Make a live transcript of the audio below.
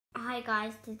Hi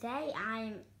guys, today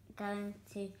I'm going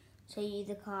to show you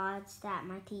the cards that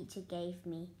my teacher gave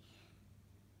me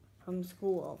from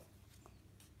school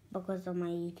because of my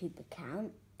YouTube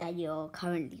account that you're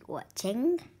currently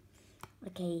watching.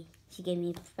 Okay, she gave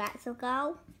me Pretzel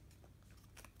Girl,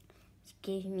 she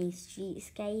gave me Street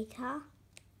Skater,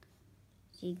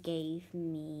 she gave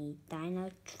me Dino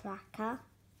Tracker,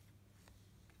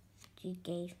 she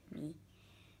gave me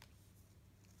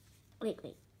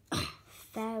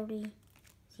Fairy,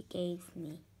 she gave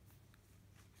me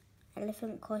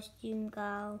Elephant Costume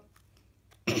Girl,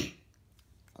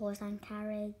 Horse and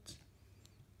Carriage,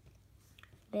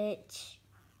 Witch.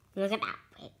 Look at that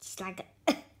witch, it's like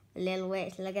a little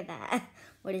witch, look at that.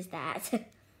 What is that?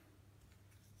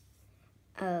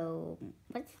 Oh,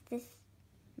 what's this?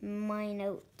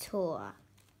 Minotaur.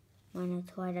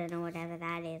 Minotaur, I don't know whatever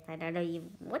that is. I don't know even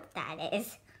what that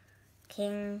is.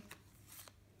 King.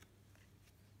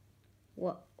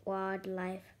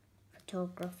 Wildlife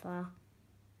photographer,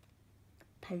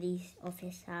 police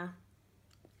officer,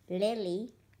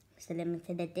 Lily, it's a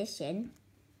limited edition,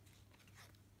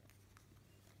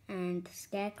 and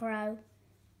Scarecrow,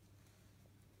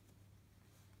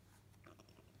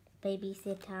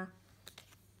 babysitter,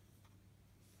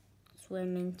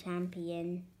 swimming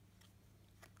champion,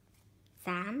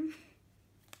 Sam,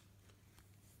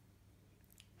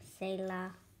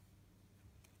 sailor,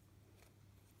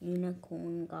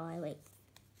 unicorn guy,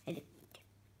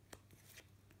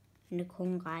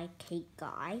 unicorn guy, cake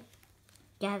guy.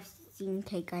 You have seen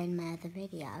cake guy in my other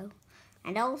video.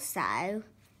 And also,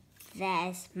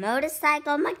 there's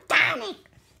motorcycle mechanic.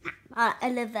 Oh, I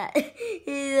love that.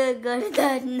 He's got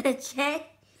that in the chest.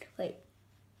 Wait,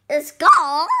 a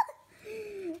skull?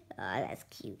 Oh, that's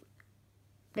cute.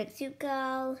 Big suit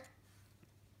girl,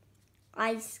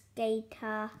 ice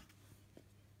skater,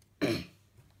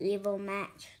 evil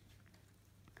match,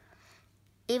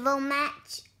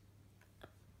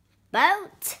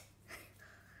 boat,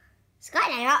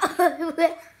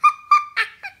 skydiver.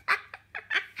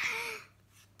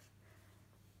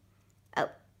 Oh,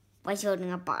 what's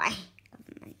holding a pie?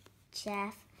 Government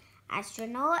chef,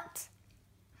 astronaut,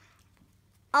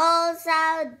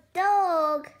 also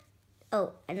dog.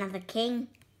 Oh, another king,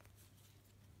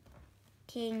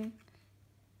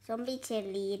 zombie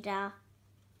cheerleader,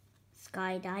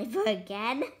 skydiver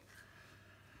again,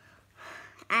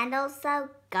 and also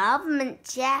government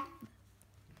chef.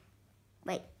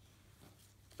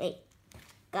 Wait,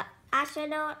 got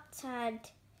astronaut and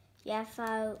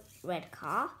UFO, red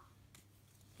car.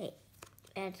 Wait,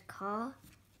 red car,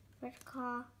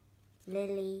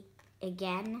 Lily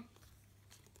again,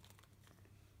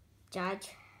 judge,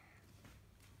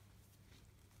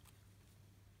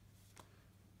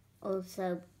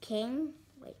 also king.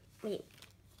 Wait.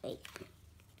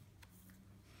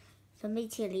 Zombie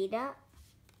cheerleader.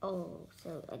 Oh,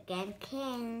 so again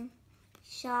king,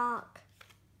 shark,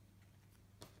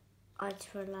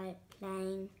 ultralight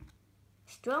plane,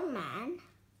 strongman,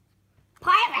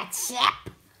 pirate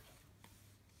ship,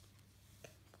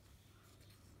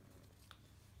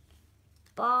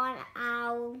 barn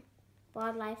owl,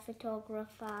 wildlife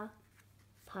photographer,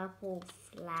 purple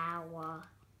flower,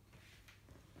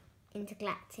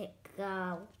 intergalactic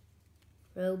girl,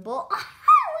 robot.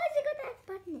 Where's it got that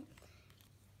button?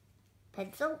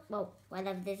 Pencil? Well,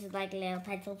 whatever, this is like a little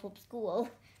pencil from school.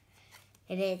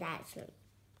 It is actually.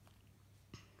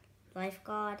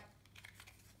 Lifeguard,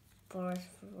 forest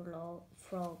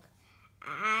frog,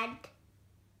 and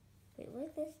wait, what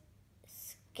is this?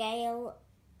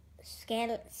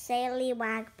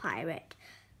 Scallywag pirate.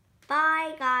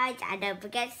 Bye guys, and don't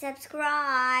forget to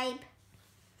subscribe.